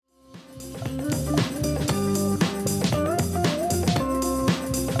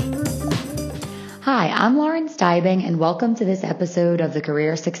Hi, I'm Lauren Steibing, and welcome to this episode of the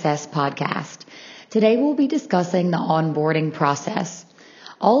Career Success Podcast. Today we'll be discussing the onboarding process.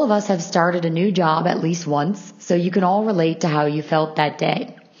 All of us have started a new job at least once, so you can all relate to how you felt that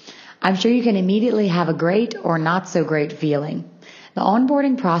day. I'm sure you can immediately have a great or not so great feeling. The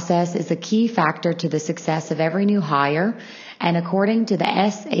onboarding process is a key factor to the success of every new hire, and according to the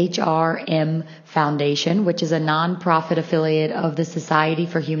SHRM Foundation, which is a nonprofit affiliate of the Society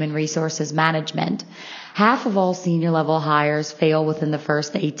for Human Resources Management, half of all senior level hires fail within the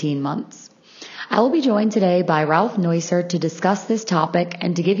first 18 months. I will be joined today by Ralph Neusser to discuss this topic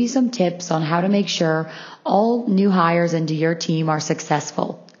and to give you some tips on how to make sure all new hires into your team are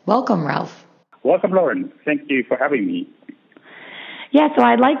successful. Welcome, Ralph. Welcome, Lauren. Thank you for having me. Yeah, so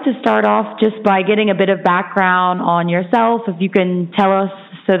I'd like to start off just by getting a bit of background on yourself, if you can tell us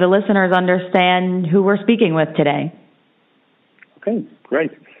so the listeners understand who we're speaking with today. Okay,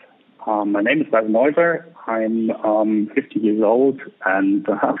 great. My name is Ralph Neusser. I'm 50 years old and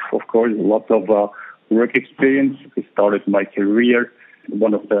have, of course, lots of work experience. I started my career in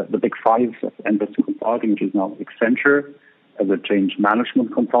one of the big five of Andersen Consulting, which is now Accenture, as a change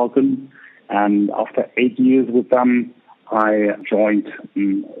management consultant. And after 8 years with them, I joined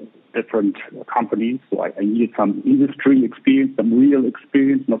different companies, so I needed some industry experience, some real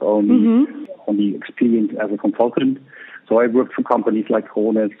experience, not only experience as a consultant. So I worked for companies like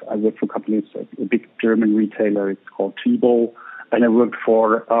Krones, I worked for companies like a big German retailer, it's called Tchibo, and I worked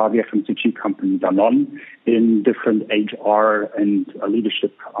for the FMCG company Danone in different HR and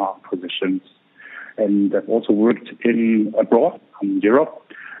leadership positions. And I've also worked abroad, in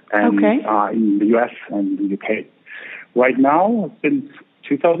Europe, and in the US and the UK. Right now, since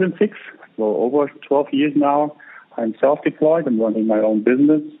 2006, so over 12 years now, I'm self-deployed. I'm running my own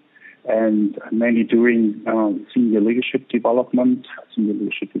business and I'm mainly doing senior leadership development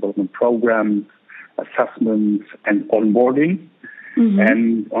programs, assessments, and onboarding.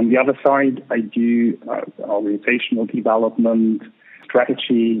 And on the other side, I do organizational development,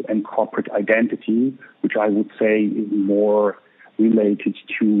 strategy, and corporate identity, which I would say is more related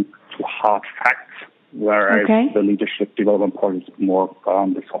to hard facts, whereas the leadership development part is more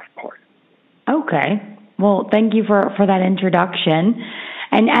on the soft part. Okay. Well, thank you for that introduction.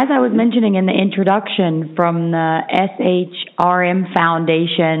 And as I was mentioning in the introduction from the SHRM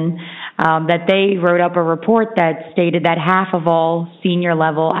Foundation, that they wrote up a report that stated that half of all senior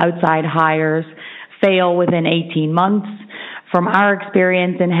level outside hires fail within 18 months. From our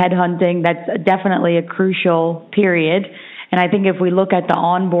experience in headhunting, that's definitely a crucial period. And I think if we look at the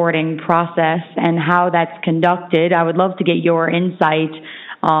onboarding process and how that's conducted, I would love to get your insight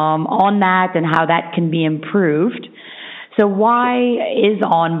on that and how that can be improved. So why is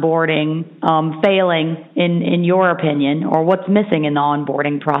onboarding failing in your opinion, or what's missing in the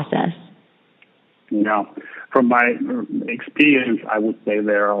onboarding process? Yeah, from my experience, I would say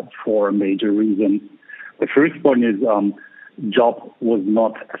there are four major reasons. The first one is job was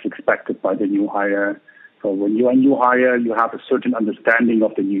not as expected by the new hire. So when you're a new hire, you have a certain understanding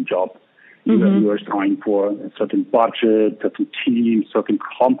of the new job. You are assigned for a certain budget, certain team, certain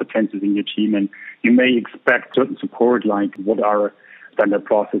competencies in your team, and you may expect certain support like what are standard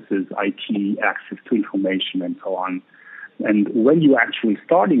processes, IT, access to information, and so on. And when you're actually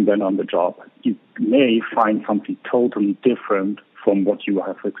starting then on the job, you may find something totally different from what you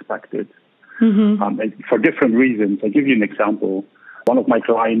have expected. For different reasons. I'll give you an example. One of my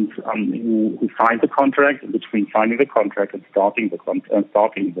clients who signed the contract, in between signing the contract and starting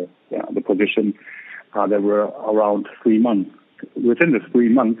the position, there were around 3 months. Within the 3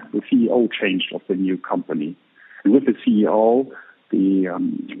 months, the CEO changed of the new company. And with the CEO,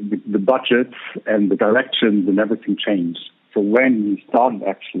 the budgets and the directions and everything changed. So when he started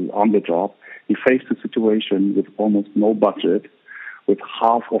actually on the job, he faced a situation with almost no budget, with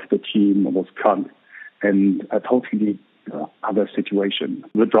half of the team was cut, and a totally other situation.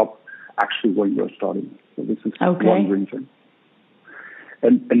 The job actually when you're starting. So this is one reason.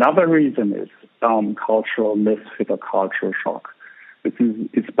 And another reason is cultural misfit or cultural shock. This is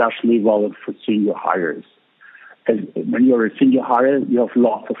especially valid for senior hires. And when you're a senior hire, you have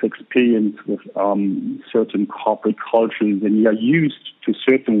lots of experience with certain corporate cultures and you are used to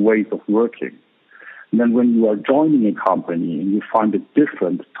certain ways of working. And then when you are joining a company and you find a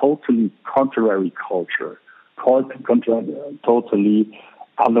different, totally contrary culture, totally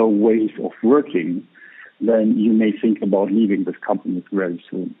other ways of working, then you may think about leaving this company very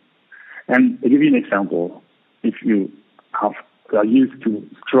soon. And I'll give you an example. If you are used to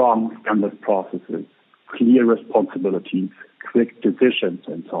strong standard processes, clear responsibilities, quick decisions,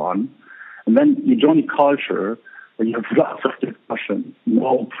 and so on, and then you join a culture where you have lots of discussion,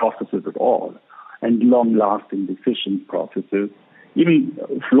 no processes at all, and long-lasting decision processes, even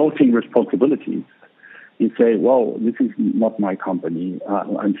floating responsibilities, you say, well, this is not my company.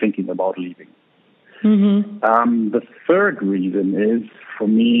 I'm thinking about leaving. Mm-hmm. The third reason is, for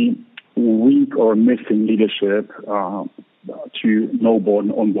me, weak or missing leadership to no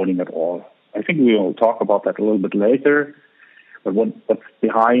onboarding at all. I think we will talk about that a little bit later. But what's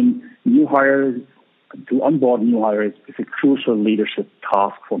behind new hires, to onboard new hires, is a crucial leadership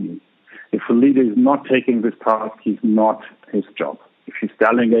task for me. If a leader is not taking this task, he's not his job. If he's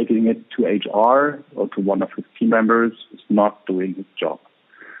delegating it to HR or to one of his team members, he's not doing his job.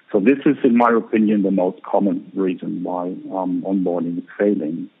 So this is, in my opinion, the most common reason why onboarding is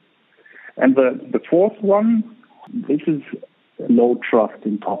failing. And the fourth one, this is low trust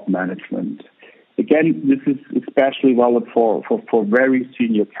in top management. Again, this is especially valid for very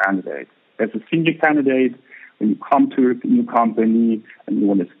senior candidates. As a senior candidate, when you come to a new company and you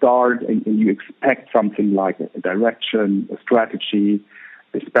want to start and you expect something like a direction, a strategy,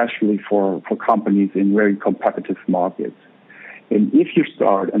 especially for companies in very competitive markets. And if you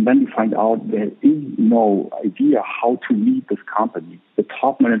start and then you find out there is no idea how to lead this company, the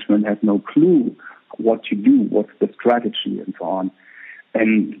top management has no clue what to do, what's the strategy and so on.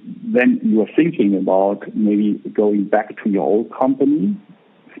 And then you are thinking about maybe going back to your old company,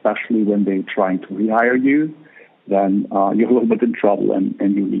 especially when they're trying to rehire you, then you're a little bit in trouble and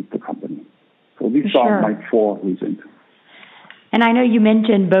you leave the company. So these are my four reasons. And I know you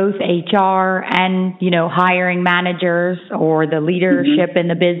mentioned both HR and, hiring managers or the leadership in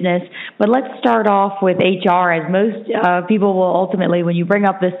the business. But let's start off with HR, as most people will ultimately, when you bring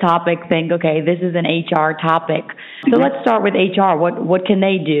up this topic, think, okay, this is an HR topic. So let's start with HR. What can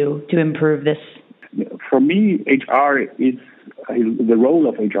they do to improve this? For me, HR is the role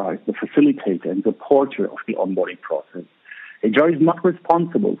of HR is the facilitator and supporter of the onboarding process. HR is not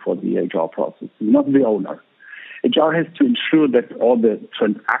responsible for the HR process. It's not the owner. HR has to ensure that all the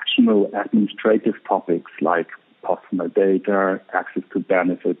transactional administrative topics like customer data, access to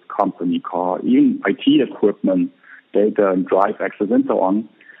benefits, company car, even IT equipment, data and drive access and so on,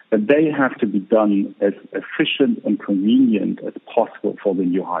 that they have to be done as efficient and convenient as possible for the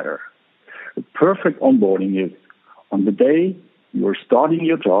new hire. The perfect onboarding is on the day you're starting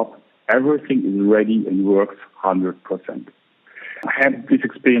your job, everything is ready and works 100%. I had this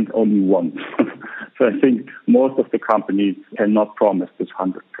experience only once. So I think most of the companies cannot promise this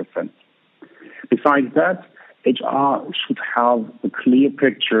 100%. Besides that, HR should have a clear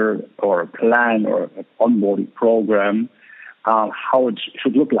picture or a plan or an onboarding program, how it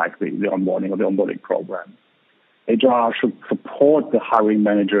should look like, the onboarding or the onboarding program. HR should support the hiring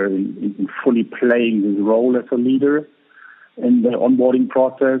manager in fully playing his role as a leader in the onboarding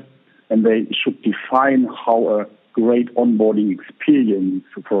process, and they should define how a great onboarding experience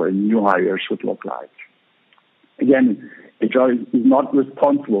for a new hire should look like. Again, HR is not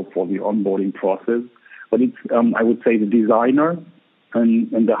responsible for the onboarding process, but it's, I would say, the designer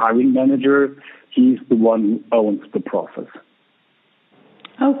and the hiring manager. He's the one who owns the process.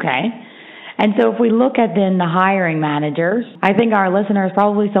 Okay. And so if we look at then the hiring managers, I think our listeners,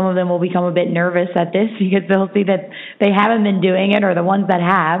 probably some of them will become a bit nervous at this because they'll see that they haven't been doing it, or the ones that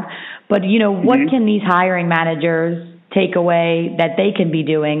have. But, what can these hiring managers take away that they can be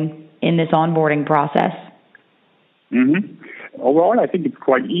doing in this onboarding process? Overall, I think it's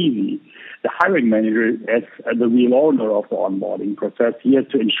quite easy. The hiring manager, as the real owner of the onboarding process, he has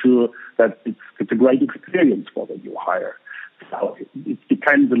to ensure that it's a great experience for the new hire. So it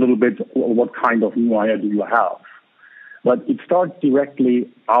depends a little bit on what kind of new hire do you have. But it starts directly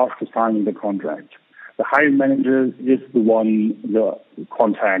after signing the contract. The hiring manager is the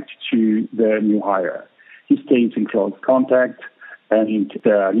contact to the new hire. He stays in close contact, and if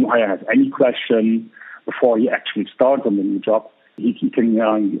the new hire has any question before he actually starts on the new job, he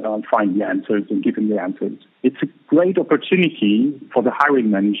can find the answers and give him the answers. It's a great opportunity for the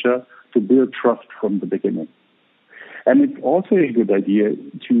hiring manager to build trust from the beginning. And it's also a good idea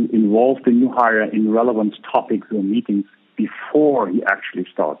to involve the new hire in relevant topics or meetings before he actually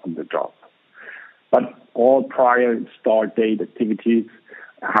starts on the job. But all prior start date activities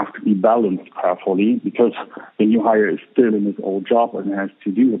have to be balanced carefully, because the new hire is still in his old job and has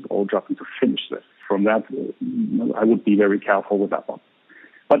to do his old job and to finish this. From that, I would be very careful with that one.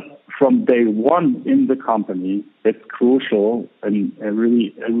 But from day one in the company, it's crucial, and I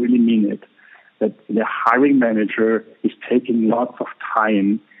really mean it, that the hiring manager is taking lots of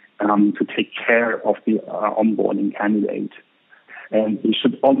time to take care of the onboarding candidate. And he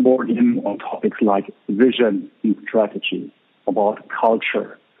should onboard him on topics like vision and strategy, about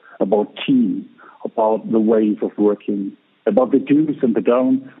culture, about team, about the ways of working, about the do's and the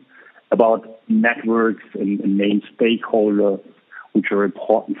don'ts, about networks and main stakeholders which are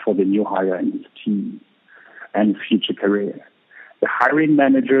important for the new hire and his team and future career. The hiring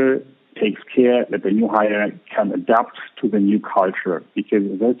manager takes care that the new hire can adapt to the new culture because,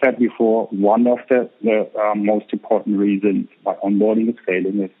 as I said before, one of the most important reasons why onboarding is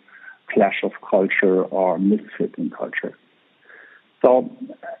failing is clash of culture or misfit in culture. So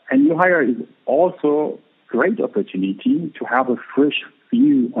a new hire is also a great opportunity to have a fresh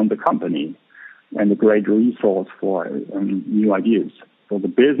view on the company and a great resource for new ideas. So the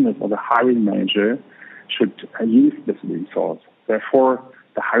business or the hiring manager should use this resource. Therefore,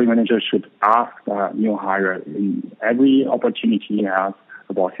 the hiring manager should ask the new hire in every opportunity he has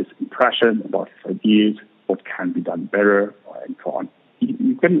about his impression, about his ideas, what can be done better, and so on.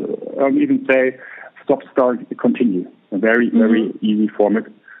 You can even say stop, start, continue. A very, very easy format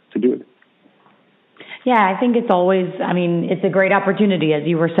to do it. Yeah, I think it's a great opportunity, as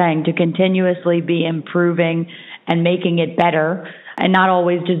you were saying, to continuously be improving and making it better and not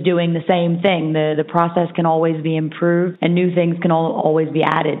always just doing the same thing. The process can always be improved and new things can always be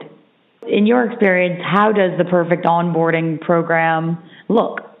added. In your experience, how does the perfect onboarding program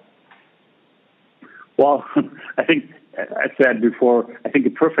look? Well, I think, I said before, I think a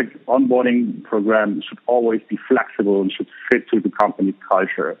perfect onboarding program should always be flexible and should fit to the company's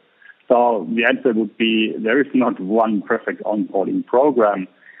culture. So the answer would be there is not one perfect onboarding program,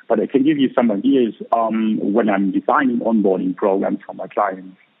 but I can give you some ideas when I'm designing onboarding programs for my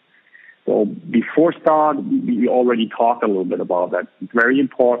clients. So before start, we already talked a little bit about that. It's very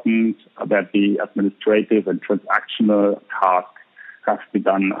important that the administrative and transactional task has to be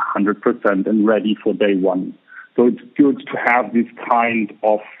done 100% and ready for day one. So it's good to have this kind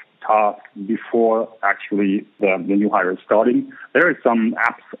of task before actually the new hire is starting. There are some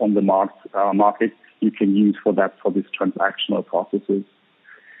apps on the market you can use for these transactional processes.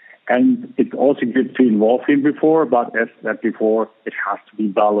 And it's also good to involve him before, but as said before, it has to be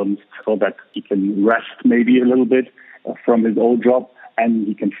balanced so that he can rest maybe a little bit from his old job and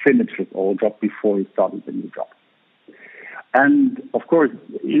he can finish his old job before he starts the new job. And of course,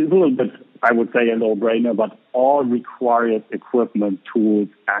 it's a little bit, I would say, a no-brainer, but all required equipment, tools,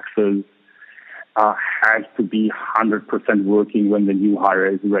 access has to be 100% working when the new hire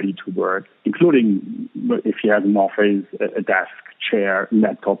is ready to work, including if he has an office, a desk, chair,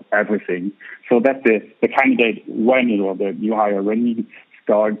 laptop, everything, so that the candidate, or the new hire, when he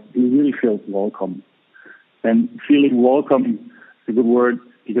starts, he really feels welcome. And feeling welcome is a good word,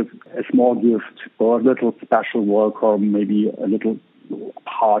 because a small gift or a little special welcome, maybe a little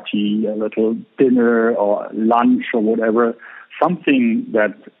party, a little dinner or lunch or whatever, something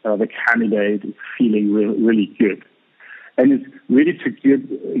that the candidate is feeling really good. And it's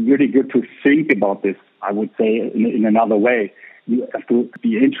really good to think about this, I would say, in another way. You have to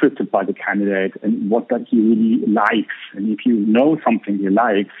be interested by the candidate and what that he really likes. And if you know something he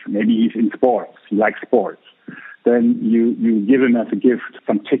likes, maybe he's in sports, he likes sports, then you give him as a gift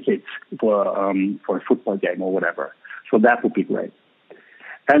some tickets for a football game or whatever. So that would be great.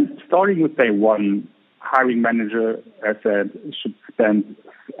 And starting with day one, hiring manager, as I said, should spend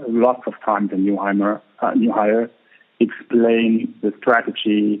lots of time with the new hire, explain the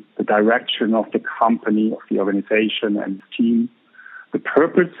strategy, the direction of the company, of the organization and the team, the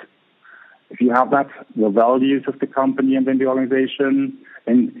purpose, if you have that, the values of the company and then the organization.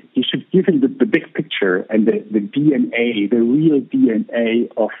 And you should give him the big picture and the DNA, the real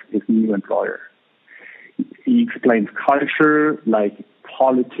DNA of his new employer. He explains culture, like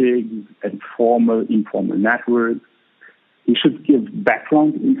politics and formal, informal networks. He should give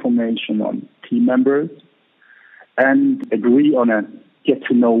background information on team members and agree on a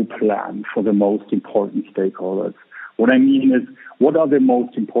get-to-know plan for the most important stakeholders. What I mean is, what are the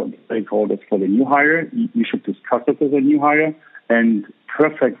most important stakeholders for the new hire? You should discuss it with the new hire. And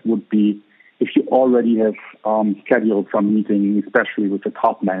perfect would be if you already have scheduled some meetings, especially with the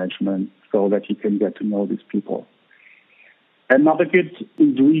top management, so that you can get to know these people. Another good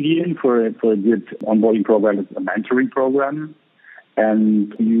ingredient for a good onboarding program is a mentoring program.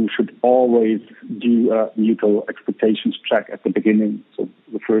 And you should always do a mutual expectations check at the beginning. So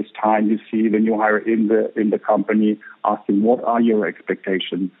the first time you see the new hire in the company, asking what are your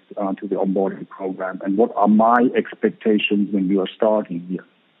expectations to the onboarding program, and what are my expectations when you are starting here.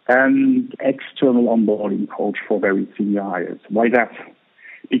 And external onboarding coach for very senior hires. Why that?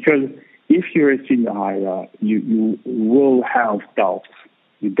 Because if you're a senior hire, you will have doubts.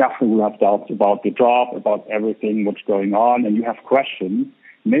 You definitely will have doubts about the job, about everything, what's going on, and you have questions.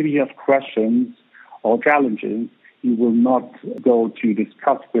 Maybe you have questions or challenges you will not go to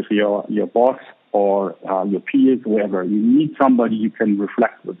discuss with your boss or your peers, whoever. You need somebody you can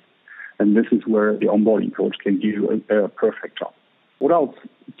reflect with. And this is where the onboarding coach can do a perfect job. What else?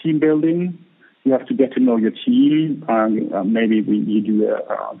 Team building. You have to get to know your team. Maybe you do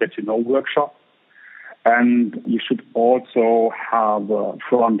a get-to-know workshop. And you should also have a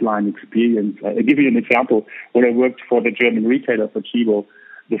frontline experience. I'll give you an example. When I worked for the German retailer for Tchibo,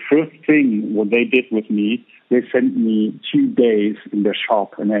 the first thing what they did with me, they sent me 2 days in their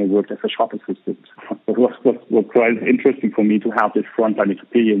shop, and I worked as a shop assistant. It was quite interesting for me to have this frontline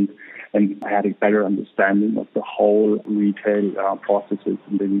experience, and I had a better understanding of the whole retail processes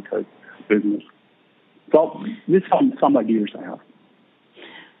in the retail business. So these are some ideas I have.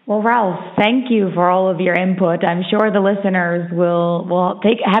 Well, Ralph, thank you for all of your input. I'm sure the listeners will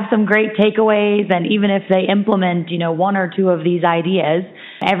have some great takeaways, and even if they implement, one or two of these ideas,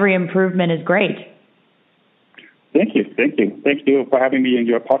 every improvement is great. Thank you for having me in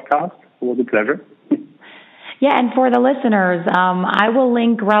your podcast. It was a pleasure. Yeah, and for the listeners, I will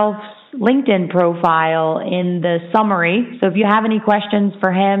link Ralph's LinkedIn profile in the summary. So if you have any questions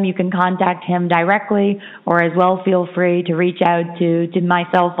for him, you can contact him directly, or as well feel free to reach out to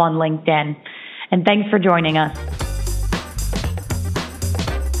myself on LinkedIn. And thanks for joining us.